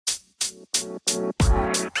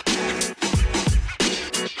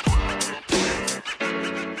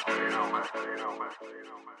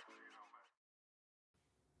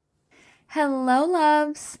Hello,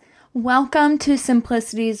 loves. Welcome to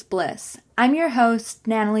Simplicity's Bliss. I'm your host,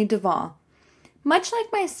 Natalie Duvall. Much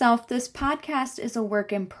like myself, this podcast is a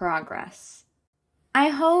work in progress. I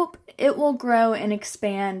hope it will grow and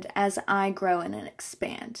expand as I grow and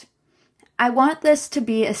expand. I want this to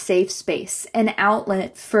be a safe space, an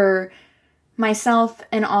outlet for myself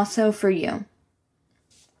and also for you.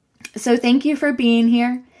 So thank you for being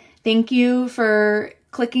here. Thank you for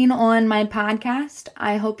clicking on my podcast.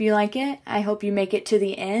 I hope you like it. I hope you make it to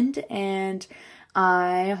the end, and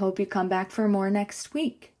I hope you come back for more next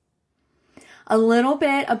week. A little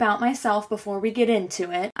bit about myself before we get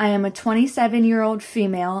into it. I am a 27-year-old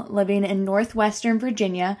female living in Northwestern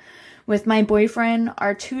Virginia with my boyfriend,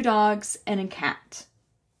 our 2 dogs, and a cat.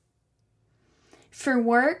 For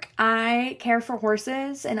work, I care for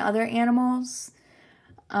horses and other animals.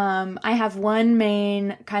 I have one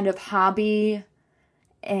main kind of hobby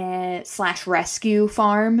 / rescue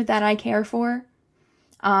farm that I care for.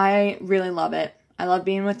 I really love it. I love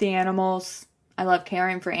being with the animals. I love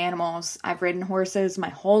caring for animals. I've ridden horses my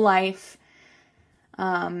whole life.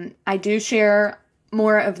 I do share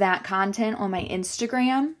more of that content on my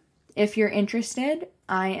Instagram. If you're interested,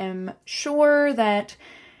 I am sure that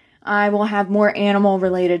I will have more animal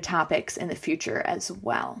related topics in the future as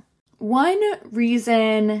well. One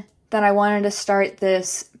reason that I wanted to start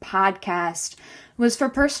this podcast was for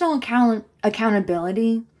personal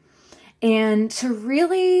accountability and to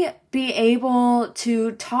really be able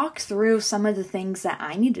to talk through some of the things that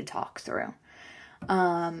I need to talk through.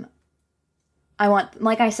 I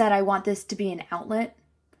want this to be an outlet.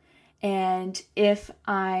 And if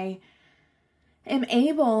I am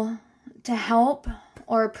able to help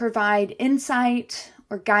or provide insight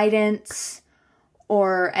or guidance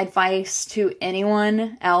or advice to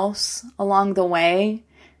anyone else along the way,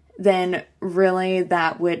 then really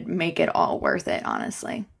that would make it all worth it,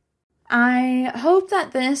 honestly. I hope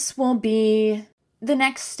that this will be the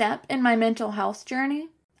next step in my mental health journey.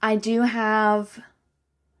 I do have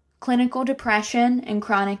clinical depression and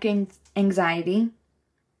chronic anxiety.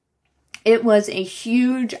 It was a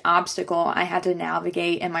huge obstacle I had to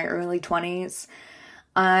navigate in my early 20s.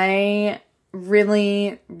 I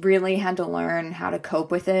really, really had to learn how to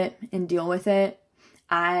cope with it and deal with it.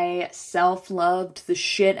 I self-loved the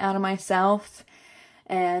shit out of myself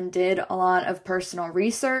and did a lot of personal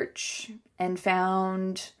research and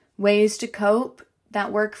found ways to cope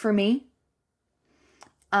that work for me.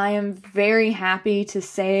 I am very happy to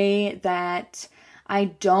say that I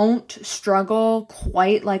don't struggle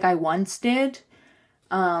quite like I once did.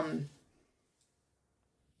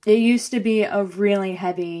 It used to be a really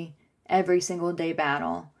heavy every single day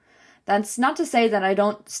battle. That's not to say that I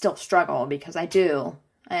don't still struggle, because I do.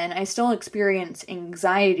 And I still experience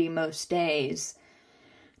anxiety most days.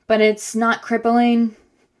 But it's not crippling.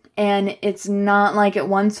 And it's not like it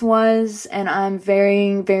once was. And I'm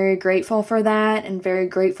very, very grateful for that. And very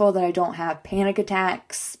grateful that I don't have panic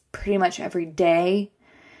attacks pretty much every day.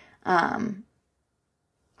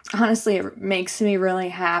 Honestly, it makes me really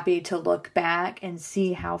happy to look back and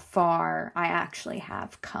see how far I actually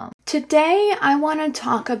have come. Today, I want to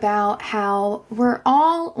talk about how we're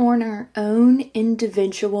all on our own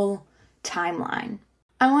individual timeline.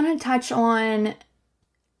 I want to touch on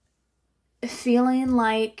feeling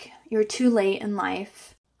like you're too late in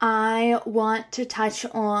life. I want to touch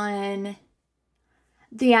on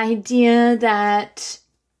the idea that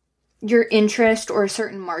your interest or a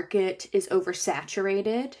certain market is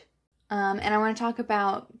oversaturated. And I want to talk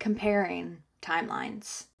about comparing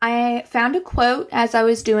timelines. I found a quote as I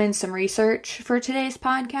was doing some research for today's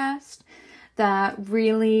podcast that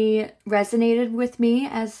really resonated with me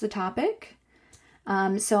as the topic.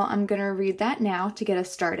 So I'm going to read that now to get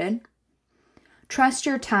us started. Trust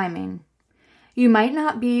your timing. You might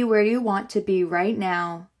not be where you want to be right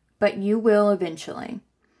now, but you will eventually.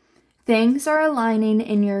 Things are aligning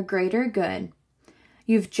in your greater good.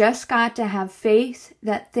 You've just got to have faith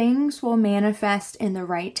that things will manifest in the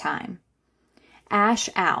right time. Ash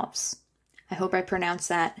Alves. I hope I pronounced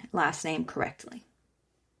that last name correctly.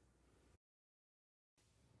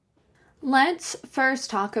 Let's first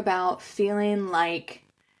talk about feeling like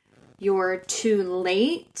you're too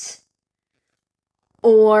late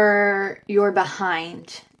or you're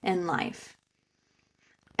behind in life.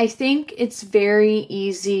 I think it's very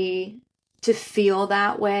easy to feel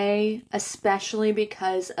that way, especially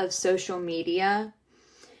because of social media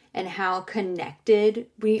and how connected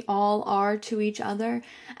we all are to each other.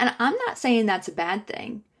 And I'm not saying that's a bad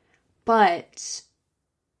thing, but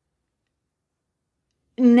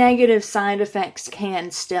negative side effects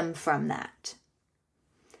can stem from that.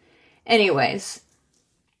 Anyways,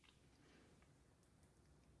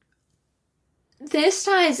 this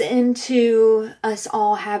ties into us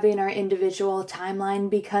all having our individual timeline,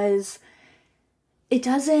 because it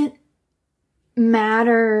doesn't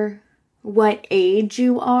matter what age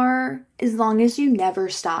you are as long as you never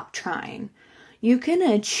stop trying. You can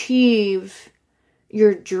achieve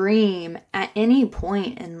your dream at any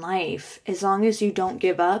point in life as long as you don't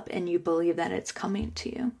give up and you believe that it's coming to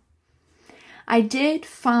you. I did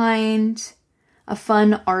find a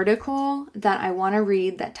fun article that I want to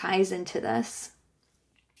read that ties into this.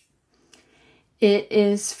 It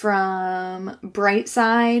is from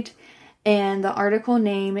Brightside, and the article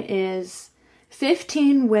name is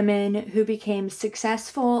 15 Women Who Became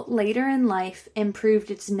Successful Later in Life and Proved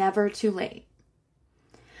It's Never Too Late.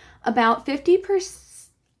 About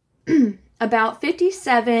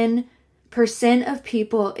 57% of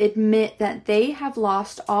people admit that they have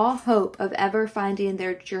lost all hope of ever finding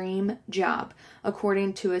their dream job,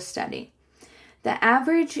 according to a study. The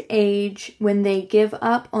average age when they give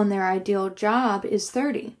up on their ideal job is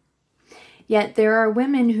 30. Yet there are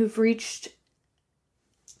women who've reached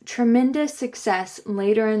tremendous success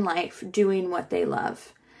later in life doing what they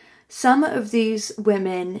love. Some of these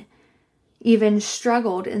women even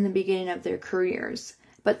struggled in the beginning of their careers,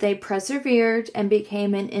 but they persevered and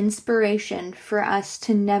became an inspiration for us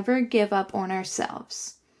to never give up on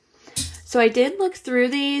ourselves. So I did look through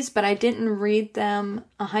these, but I didn't read them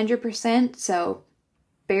 100%, so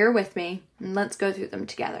bear with me and let's go through them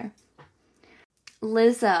together.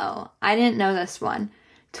 Lizzo. I didn't know this one.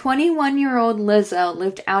 21-year-old Lizzo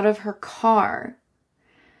lived out of her car.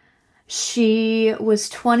 She was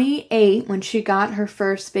 28 when she got her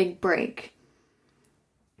first big break.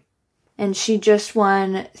 And she just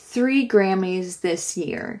won 3 Grammys this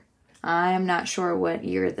year. I'm not sure what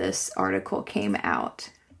year this article came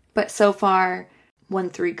out, but so far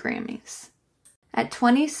won 3 Grammys. At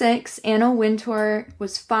 26, Anna Wintour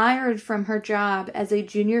was fired from her job as a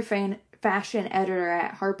junior fashion editor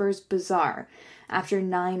at Harper's Bazaar after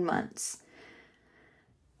 9 months.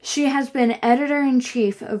 She has been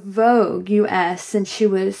editor-in-chief of Vogue US since she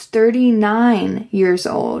was 39 years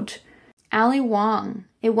old. Ali Wong.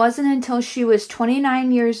 It wasn't until she was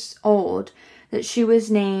 29 years old that she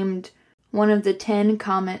was named one of the 10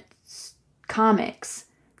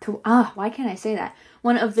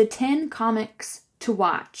 one of the 10 comics to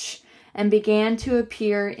watch, and began to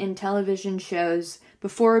appear in television shows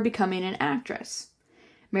before becoming an actress.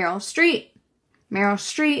 Meryl Streep. Meryl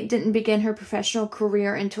Streep didn't begin her professional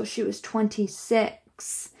career until she was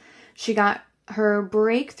 26. She got her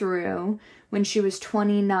breakthrough when she was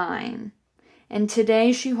 29. And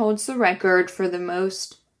today she holds the record for the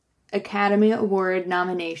most Academy Award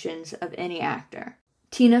nominations of any actor.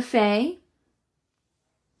 Tina Fey.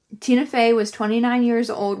 Tina Fey was 29 years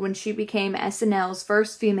old when she became SNL's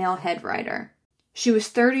first female head writer. She was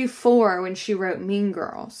 34 when she wrote Mean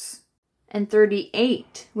Girls, and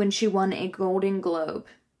 38 when she won a Golden Globe,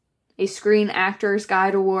 a Screen Actors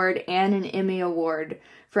Guild Award, and an Emmy Award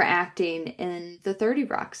for acting in the 30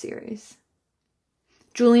 Rock series.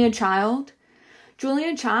 Julia Child.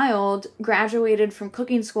 Julia Child graduated from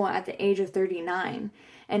cooking school at the age of 39,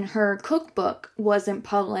 and her cookbook wasn't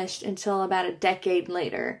published until about a decade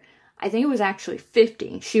later. I think it was actually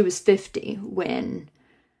 50. She was 50 when...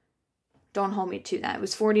 Don't hold me to that. It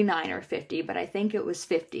was 49 or 50, but I think it was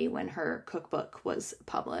 50 when her cookbook was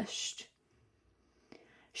published.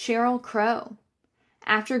 Sheryl Crow.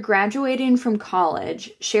 After graduating from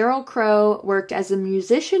college, Sheryl Crow worked as a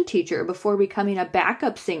musician teacher before becoming a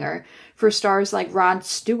backup singer for stars like Rod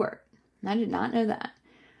Stewart. I did not know that.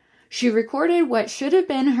 She recorded what should have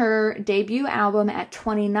been her debut album at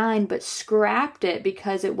 29, but scrapped it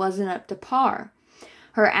because it wasn't up to par.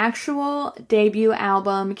 Her actual debut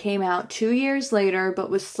album came out 2 years later, but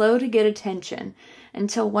was slow to get attention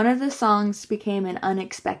until one of the songs became an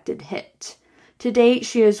unexpected hit. To date,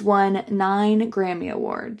 she has won 9 Grammy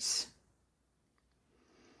Awards.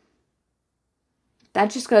 That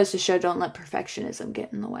just goes to show, don't let perfectionism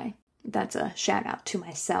get in the way. That's a shout out to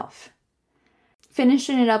myself.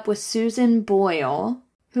 Finishing it up with Susan Boyle,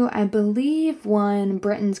 who I believe won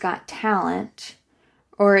Britain's Got Talent,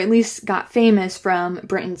 or at least got famous from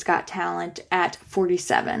Britain's Got Talent at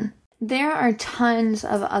 47. There are tons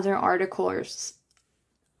of other articles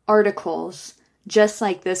just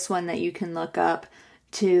like this one that you can look up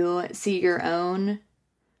to see your own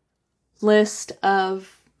list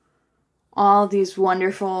of all these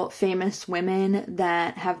wonderful, famous women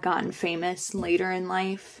that have gotten famous later in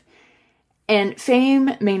life. And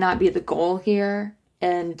fame may not be the goal here,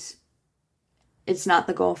 and it's not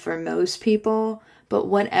the goal for most people, but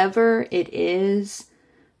whatever it is,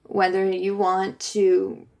 whether you want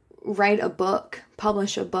to write a book,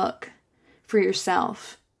 publish a book for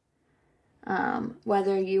yourself,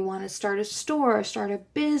 whether you want to start a store, start a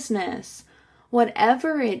business,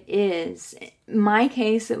 whatever it is. In my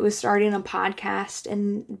case, it was starting a podcast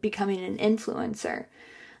and becoming an influencer,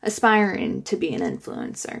 aspiring to be an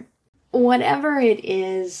influencer. Whatever it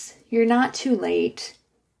is, you're not too late.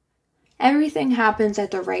 Everything happens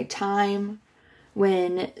at the right time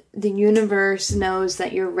when the universe knows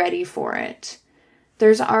that you're ready for it.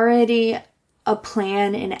 There's already a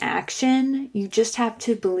plan in action. You just have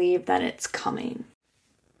to believe that it's coming.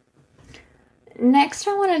 Next,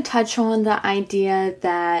 I want to touch on the idea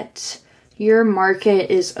that your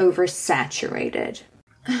market is oversaturated.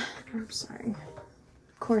 I'm sorry.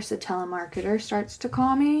 Of course, a telemarketer starts to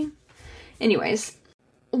call me. Anyways,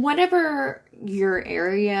 whatever your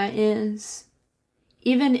area is,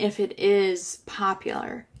 even if it is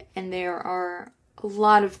popular and there are a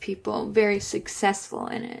lot of people very successful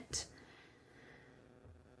in it,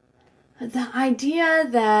 the idea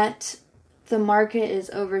that the market is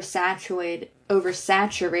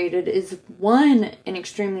oversaturated is one, an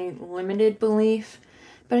extremely limited belief,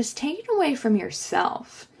 but it's taken away from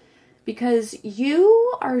yourself because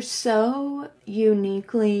you are so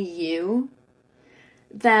uniquely you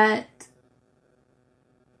that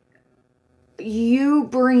you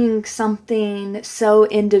bring something so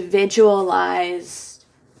individualized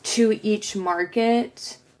to each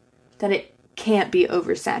market that it can't be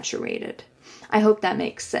oversaturated. I hope that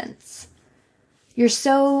makes sense. You're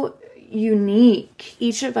so unique.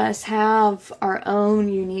 Each of us have our own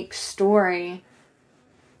unique story.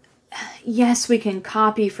 Yes, we can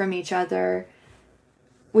copy from each other,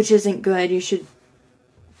 which isn't good. You should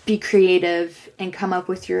be creative and come up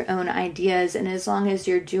with your own ideas. And as long as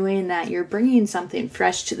you're doing that, you're bringing something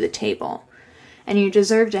fresh to the table. And you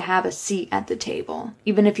deserve to have a seat at the table,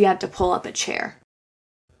 even if you have to pull up a chair.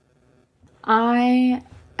 I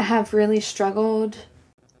have really struggled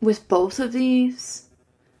with both of these,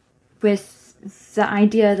 with the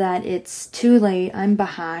idea that it's too late, I'm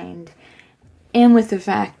behind, and with the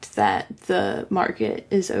fact that the market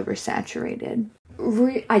is oversaturated.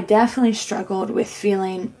 I definitely struggled with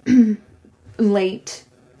feeling late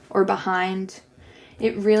or behind.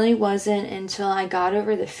 It really wasn't until I got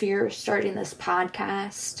over the fear of starting this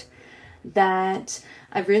podcast that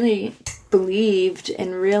I really believed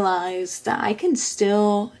and realized that I can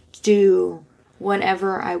still do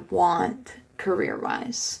whatever I want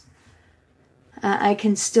career-wise. I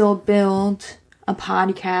can still build a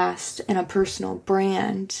podcast and a personal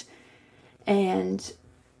brand and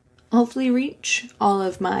hopefully reach all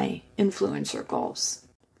of my influencer goals.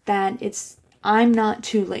 I'm not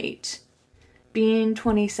too late. Being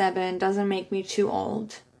 27 doesn't make me too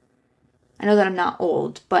old. I know that I'm not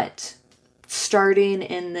old, but starting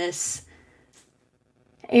in this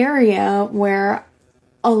area where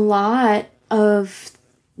a lot of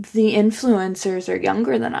the influencers are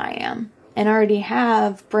younger than I am and already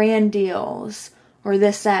have brand deals or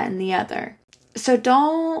this, that, and the other. So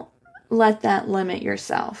don't let that limit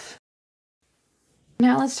yourself.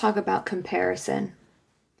 Now let's talk about comparison.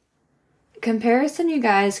 Comparison, you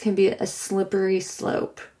guys, can be a slippery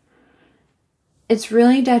slope. It's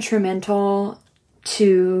really detrimental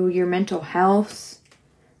to your mental health,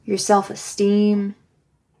 your self-esteem.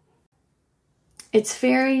 It's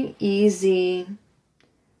very easy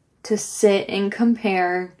to sit and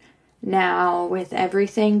compare now with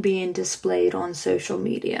everything being displayed on social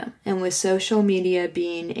media, and with social media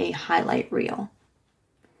being a highlight reel.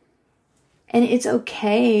 And it's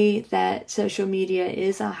okay that social media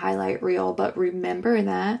is a highlight reel, but remember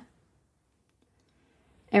that.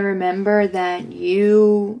 And remember that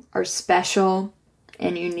you are special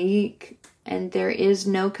and unique, and there is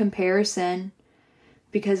no comparison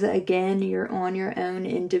because, again, you're on your own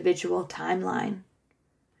individual timeline,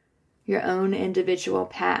 your own individual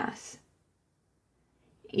path.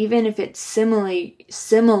 Even if it's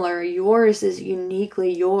similar, yours is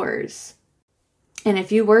uniquely yours. And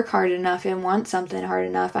if you work hard enough and want something hard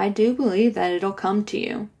enough, I do believe that it'll come to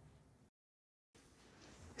you.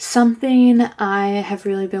 Something I have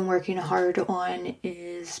really been working hard on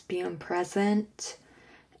is being present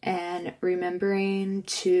and remembering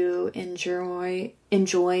to enjoy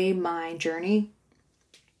my journey.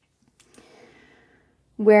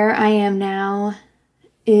 Where I am now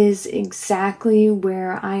is exactly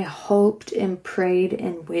where I hoped and prayed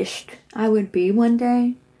and wished I would be one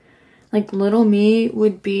day. Like, little me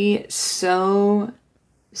would be so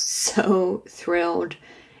thrilled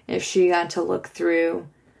if she got to look through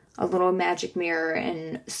a little magic mirror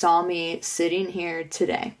and saw me sitting here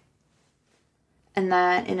today. And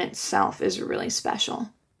that in itself is really special.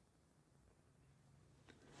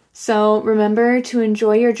 So remember to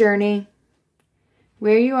enjoy your journey.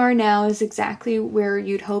 Where you are now is exactly where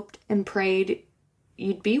you'd hoped and prayed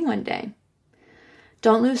you'd be one day.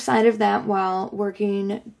 Don't lose sight of that while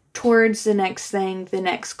working towards the next thing, the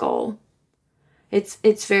next goal.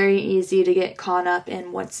 It's very easy to get caught up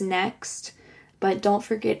in what's next, but don't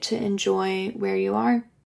forget to enjoy where you are.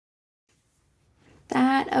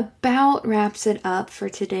 That about wraps it up for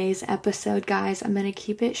today's episode, guys. I'm going to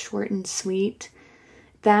keep it short and sweet.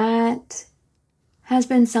 That has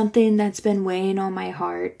been something that's been weighing on my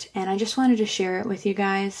heart, and I just wanted to share it with you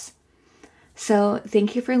guys. So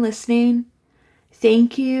thank you for listening.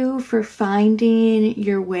 Thank you for finding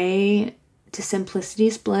your way to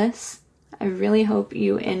Simplicity's Bliss. I really hope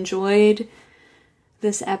you enjoyed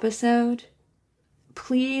this episode.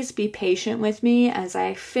 Please be patient with me as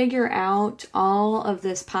I figure out all of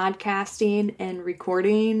this podcasting and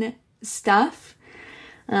recording stuff.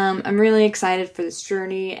 I'm really excited for this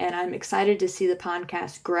journey, and I'm excited to see the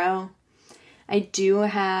podcast grow. I do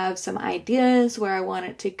have some ideas where I want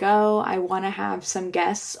it to go. I want to have some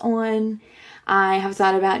guests on. I have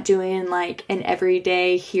thought about doing like an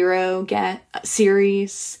everyday hero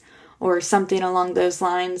series or something along those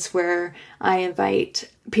lines where I invite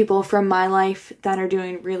people from my life that are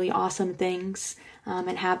doing really awesome things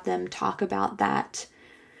and have them talk about that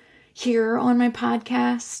here on my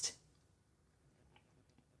podcast.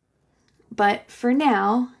 But for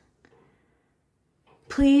now,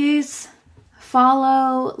 please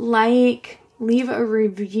follow, like, leave a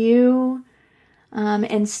review,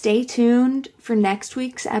 and stay tuned for next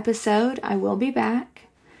week's episode. I will be back.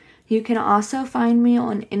 You can also find me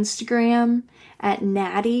on Instagram at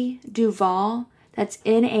Nattie Duval. That's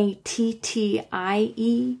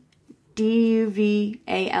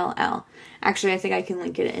NATTIEDUVALL. Actually, I think I can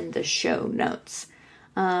link it in the show notes.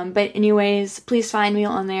 But anyways, please find me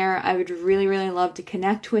on there. I would really, really love to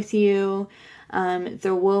connect with you.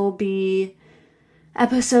 There will be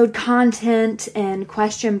episode content and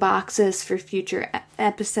question boxes for future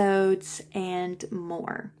episodes and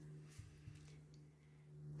more.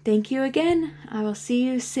 Thank you again. I will see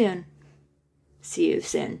you soon.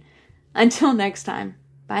 Until next time.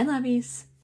 Bye, lovies.